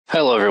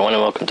Hello everyone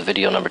and welcome to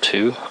video number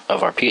 2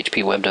 of our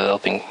PHP web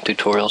developing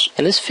tutorials.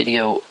 In this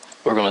video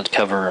we're going to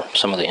cover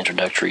some of the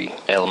introductory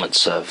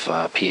elements of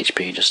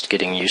PHP, just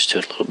getting used to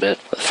it a little bit.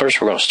 But first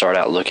we're going to start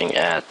out looking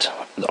at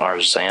our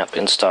Xampp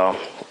install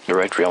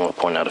directory. I'm going to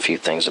point out a few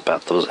things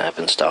about those Xampp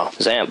install.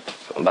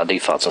 Xampp by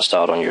default is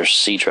installed on your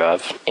C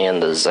drive in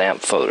the Xampp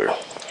folder.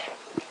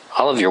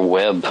 All of your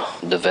web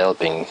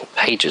developing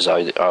pages,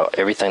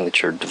 everything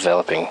that you're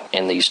developing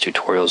in these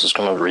tutorials is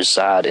going to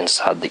reside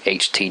inside the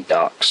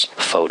htdocs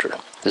folder.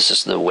 This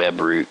is the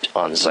web root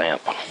on Xampp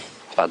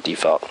by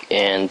default.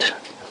 And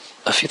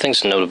a few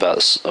things to note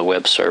about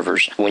web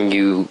servers. When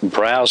you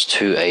browse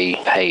to a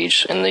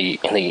page in the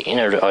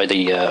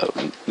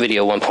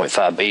video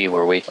 1.5b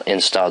where we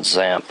installed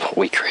Xampp,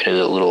 we created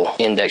a little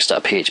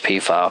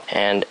index.php file.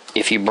 And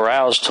if you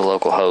browse to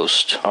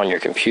localhost on your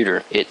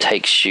computer,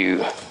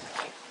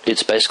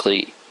 it's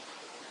basically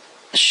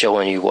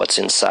showing you what's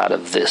inside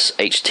of this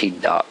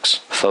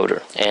htdocs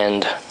folder.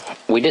 And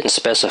we didn't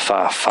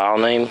specify a file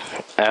name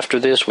after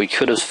this. We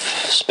could have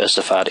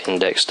specified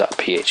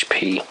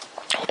index.php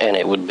and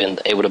it would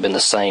have been the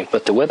same.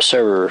 But the web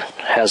server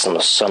has some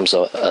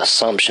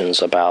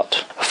assumptions about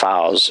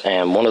files,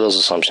 and one of those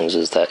assumptions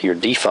is that your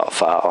default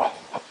file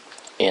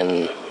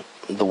in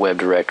the web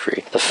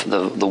directory,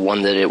 the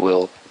one that it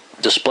will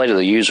display to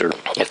the user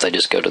if they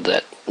just go to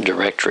that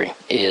directory,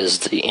 is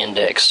the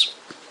index.php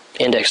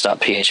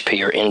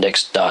or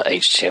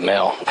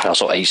index.html,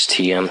 also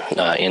htm,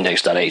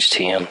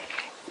 index.htm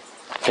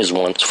is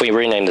one. So if we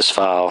rename this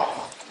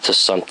file to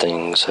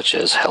something such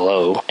as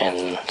hello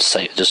and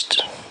say,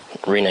 just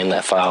rename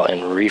that file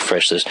and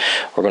refresh this,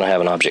 we're going to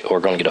have an object, we're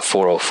going to get a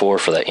 404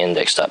 for that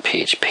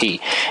index.php.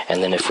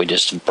 And then if we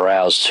just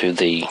browse to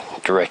the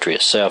directory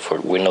itself,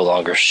 we're no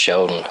longer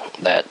shown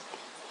that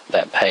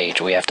page.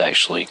 We have to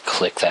actually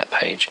click that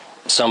page.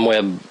 Some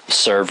web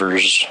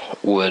servers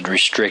would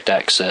restrict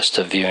access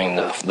to viewing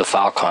the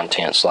file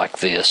contents like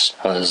this.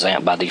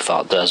 Xampp by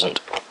default doesn't.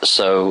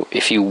 So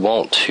if you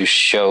want to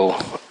show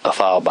a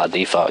file by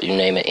default, you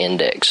name it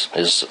index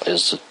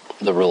is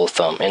the rule of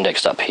thumb,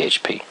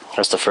 index.php.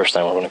 That's the first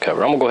thing we're going to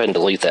cover. I'm going to go ahead and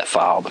delete that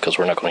file because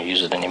we're not going to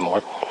use it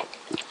anymore.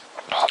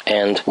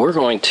 And we're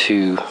going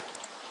to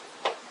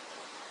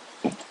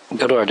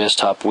go to our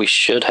desktop. We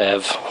should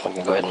have, we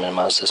can go ahead and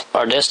minimize this.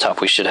 Our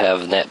desktop, we should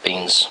have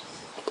NetBeans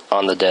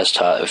on the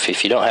desktop.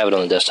 If you don't have it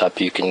on the desktop,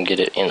 you can get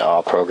it in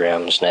all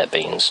programs,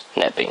 NetBeans.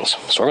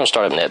 So we're going to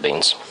start up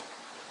NetBeans.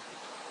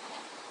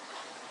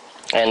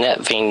 And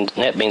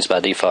NetBeans by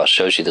default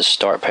shows you the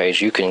start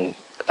page. You can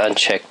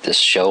uncheck this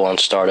show on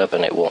startup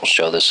and it won't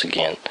show this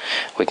again.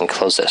 We can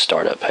close that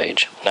startup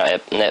page. Now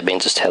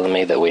NetBeans is telling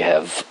me that we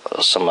have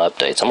some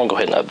updates. I'm going to go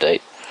ahead and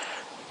update.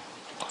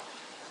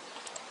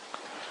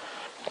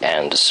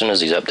 And as soon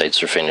as these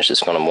updates are finished,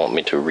 it's going to want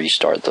me to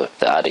restart the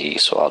IDE,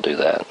 so I'll do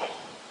that.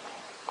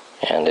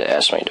 And it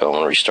asks me, do I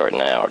want to restart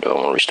now or do I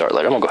want to restart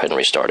later? I'm going to go ahead and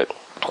restart it.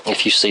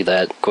 If you see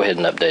that, go ahead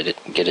and update it,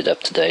 get it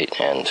up to date,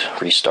 and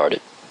restart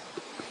it.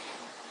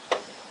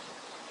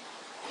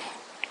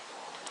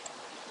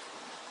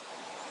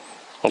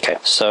 Okay,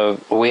 so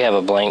we have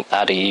a blank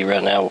IDE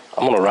right now.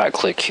 I'm going to right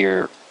click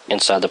here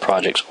inside the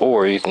projects,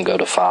 or you can go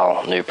to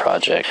File, New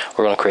Project.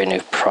 We're going to create a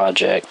new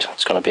project.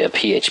 It's going to be a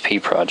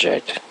PHP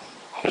project.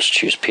 Just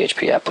choose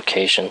PHP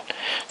application,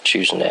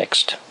 choose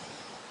next.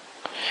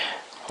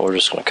 We're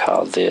just going to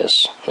call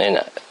this,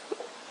 and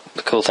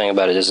the cool thing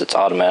about it is it's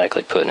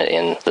automatically putting it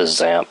in the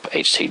Xampp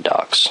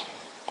htdocs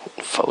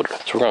folder.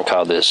 So we're going to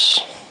call this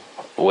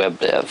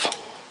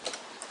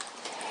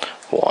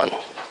webdev1.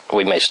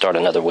 We may start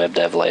another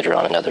webdev later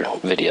on in other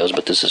videos,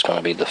 but this is going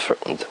to be the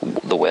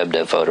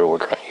webdev folder we're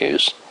going to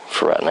use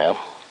for right now.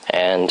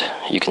 And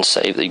you can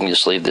save, you can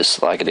just leave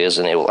this like it is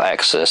and it will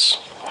access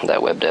that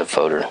webdev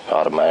folder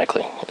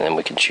automatically, and then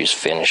we can choose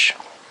finish.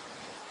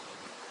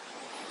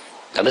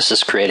 Now this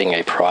is creating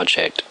a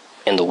project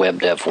in the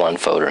webdev1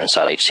 folder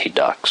inside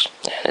htdocs,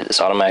 and it's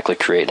automatically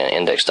creating an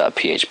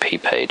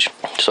index.php page.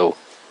 So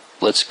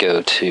let's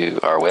go to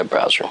our web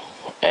browser,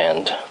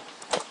 and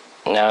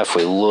now if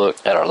we look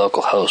at our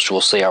local host,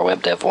 we'll see our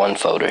webdev1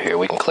 folder here.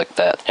 We can click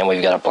that and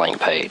we've got a blank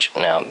page.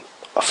 Now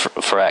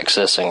for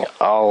accessing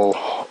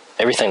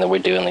everything that we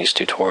do in these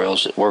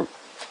tutorials,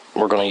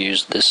 we're going to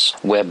use this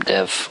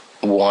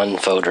webdev1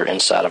 folder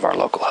inside of our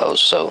local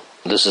host. So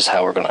this is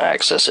how we're going to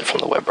access it from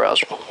the web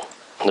browser.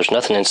 There's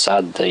nothing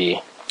inside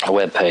the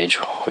web page.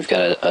 We've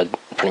got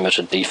pretty much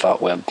a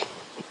default web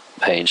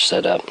page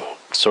set up.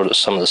 Sort of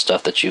some of the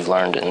stuff that you've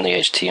learned in the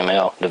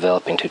HTML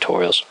developing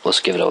tutorials. Let's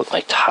give it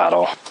a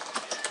title.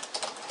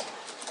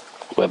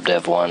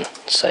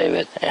 Webdev1, save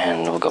it,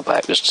 and we'll go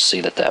back just to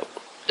see that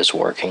is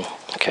working.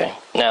 Okay.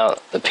 Now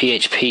the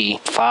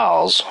PHP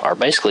files are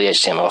basically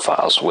HTML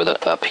files with a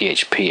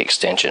PHP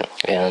extension,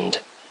 and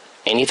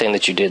anything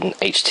that you did in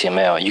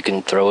HTML, you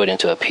can throw it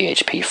into a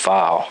PHP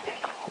file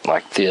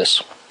like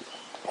this,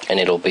 and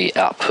it'll be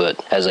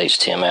output as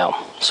HTML.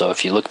 So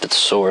if you looked at the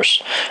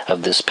source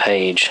of this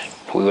page,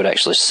 we would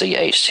actually see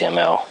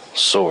HTML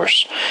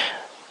source,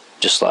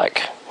 just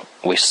like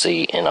we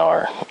see in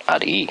our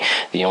IDE.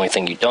 The only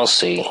thing you don't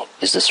see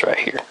is this right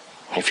here.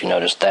 If you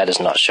notice, that is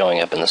not showing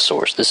up in the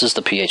source. This is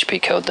the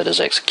PHP code that is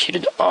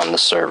executed on the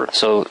server.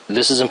 So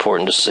this is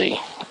important to see.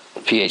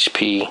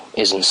 PHP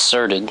is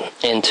inserted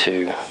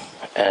into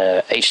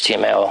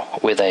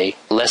HTML with a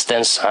less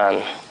than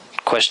sign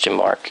question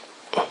mark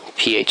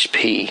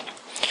PHP,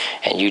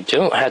 and you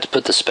don't have to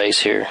put the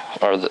space here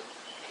or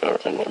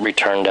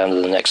return down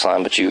to the next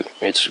line, but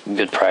it's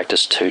good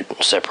practice to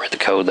separate the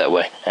code that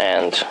way.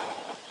 And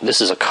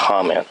this is a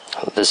comment.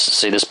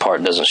 This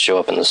part doesn't show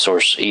up in the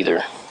source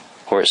either,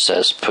 where it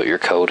says put your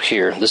code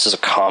here. This is a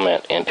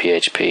comment in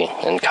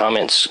PHP, and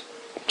comments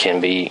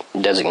can be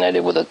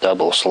designated with a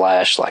double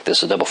slash, like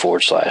this, a double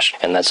forward slash,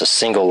 and that's a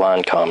single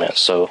line comment.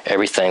 So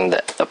everything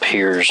that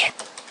appears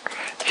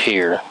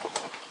here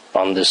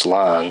on this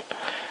line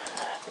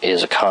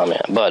is a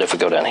comment. But if we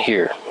go down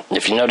here,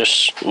 if you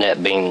notice,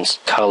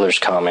 NetBeans colors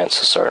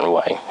comments a certain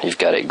way. You've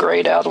got it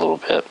grayed out a little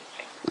bit.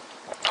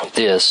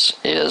 This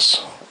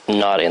is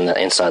not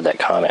inside that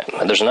comment.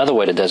 There's another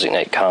way to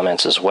designate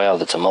comments as well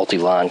that's a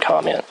multi-line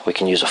comment. We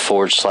can use a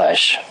forward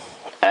slash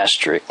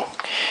asterisk,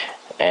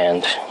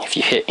 and if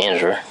you hit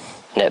enter,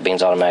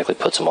 NetBeans automatically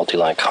puts a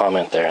multi-line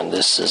comment there, and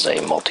this is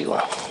a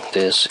multi-line.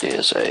 This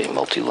is a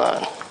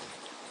multi-line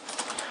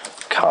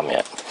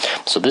comment.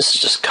 So this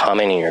is just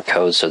commenting your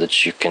code so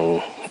that you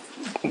can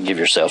give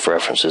yourself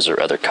references or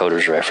other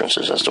coders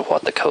references as to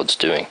what the code's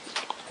doing.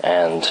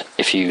 And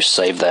if you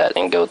save that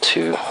and go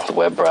to the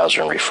web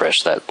browser and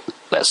refresh that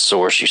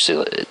source, you see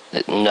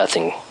that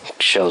nothing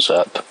shows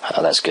up.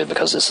 That's good,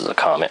 because this is a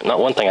comment. Now,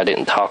 one thing I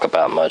didn't talk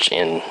about much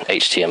in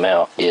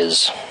HTML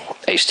is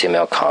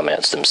HTML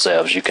comments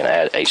themselves. You can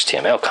add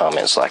HTML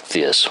comments like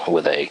this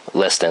with a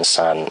less than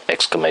sign,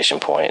 exclamation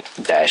point,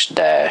 dash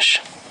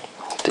dash.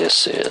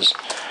 This is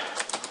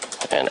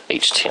an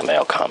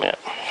HTML comment.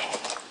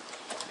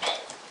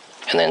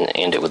 And then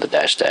end it with a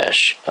dash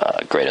dash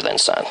greater than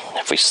sign.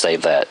 If we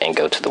save that and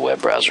go to the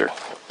web browser,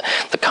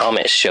 the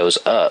comment shows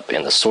up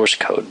in the source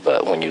code,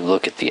 but when you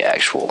look at the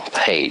actual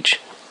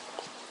page,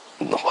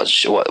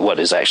 what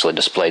is actually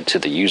displayed to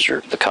the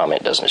user, the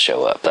comment doesn't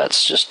show up.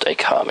 That's just a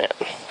comment.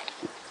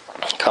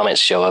 Comments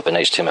show up in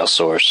HTML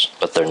source,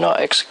 but they're not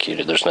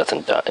executed. There's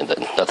nothing done,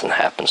 nothing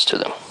happens to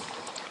them.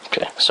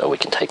 Okay, so we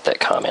can take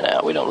that comment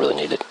out. We don't really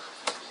need it.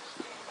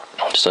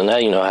 So now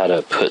you know how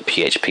to put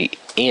PHP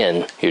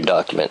in your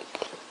document.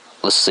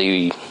 Let's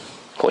see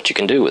what you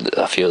can do with it.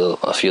 A few of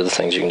the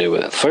things you can do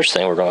with it. The first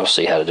thing we're going to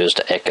see how to do is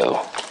to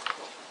echo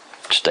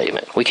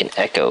statement. We can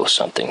echo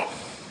something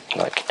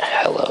like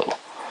hello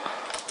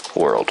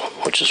world,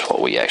 which is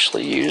what we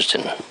actually used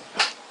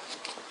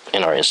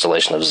in our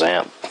installation of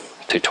Xampp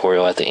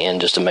tutorial at the end,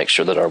 just to make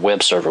sure that our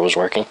web server was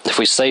working. If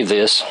we save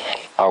this,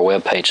 our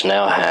web page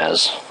now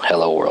has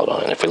hello world on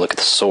it. And if we look at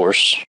the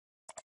source,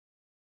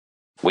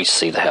 we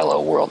see the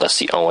hello world. That's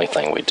the only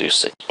thing we do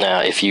see.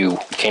 Now, if you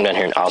came down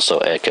here and also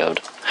echoed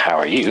how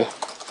are you,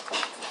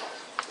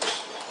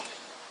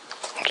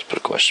 just put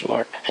a question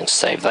mark and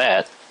save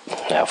that.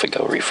 Now if we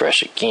go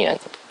refresh again,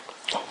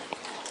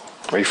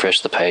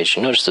 refresh the page,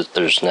 you notice that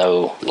there's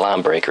no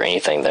line break or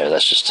anything there.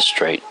 That's just a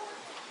straight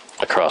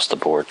across the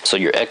board. So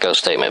your echo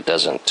statement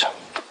doesn't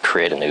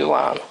create a new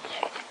line.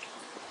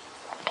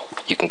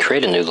 You can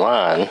create a new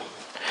line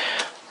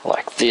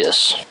like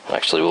this.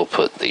 Actually, we'll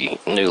put the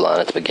new line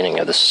at the beginning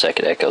of the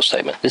second echo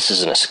statement. This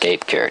is an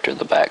escape character.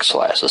 The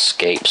backslash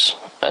escapes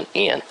an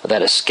N.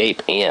 That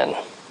escape N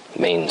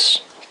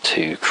means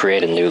to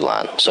create a new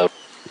line. So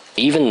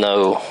even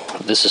though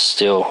this is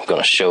still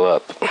going to show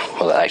up,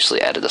 well, I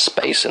actually added a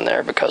space in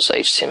there because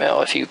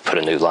HTML, if you put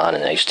a new line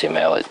in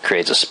HTML, it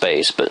creates a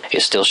space, but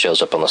it still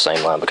shows up on the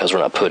same line because we're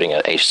not putting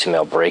an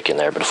HTML break in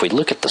there. But if we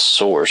look at the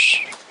source,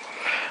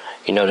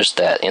 you notice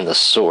that in the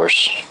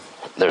source,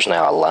 there's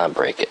now a line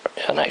break.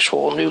 An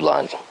actual new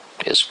line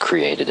is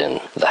created,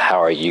 and the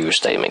how are you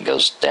statement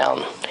goes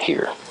down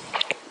here.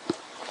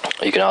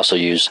 You can also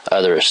use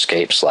other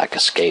escapes like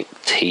escape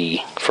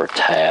T for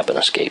tab and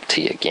escape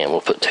T again.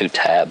 We'll put two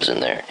tabs in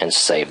there and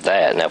save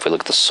that. Now if we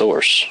look at the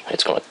source,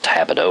 it's going to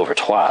tab it over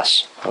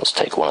twice. Let's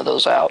take one of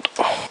those out.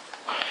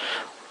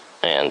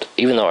 And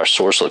even though our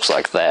source looks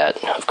like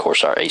that, of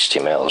course our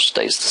HTML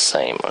stays the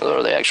same,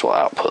 or the actual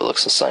output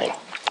looks the same.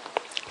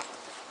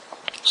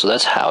 So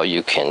that's how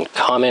you can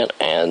comment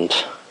and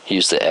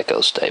use the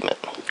echo statement.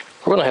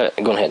 We're going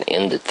to go ahead and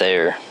end it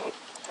there.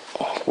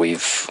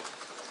 We've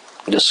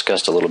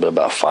discussed a little bit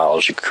about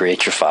files. You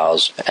create your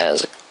files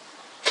as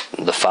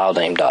the file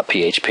name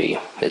 .php.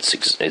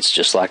 It's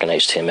just like an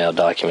HTML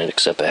document,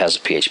 except it has a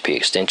PHP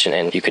extension,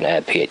 and you can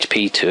add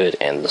PHP to it,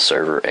 and the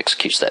server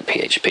executes that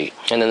PHP.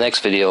 In the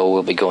next video,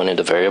 we'll be going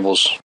into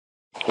variables.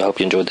 I hope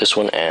you enjoyed this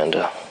one,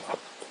 and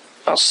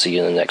I'll see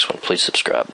you in the next one. Please subscribe.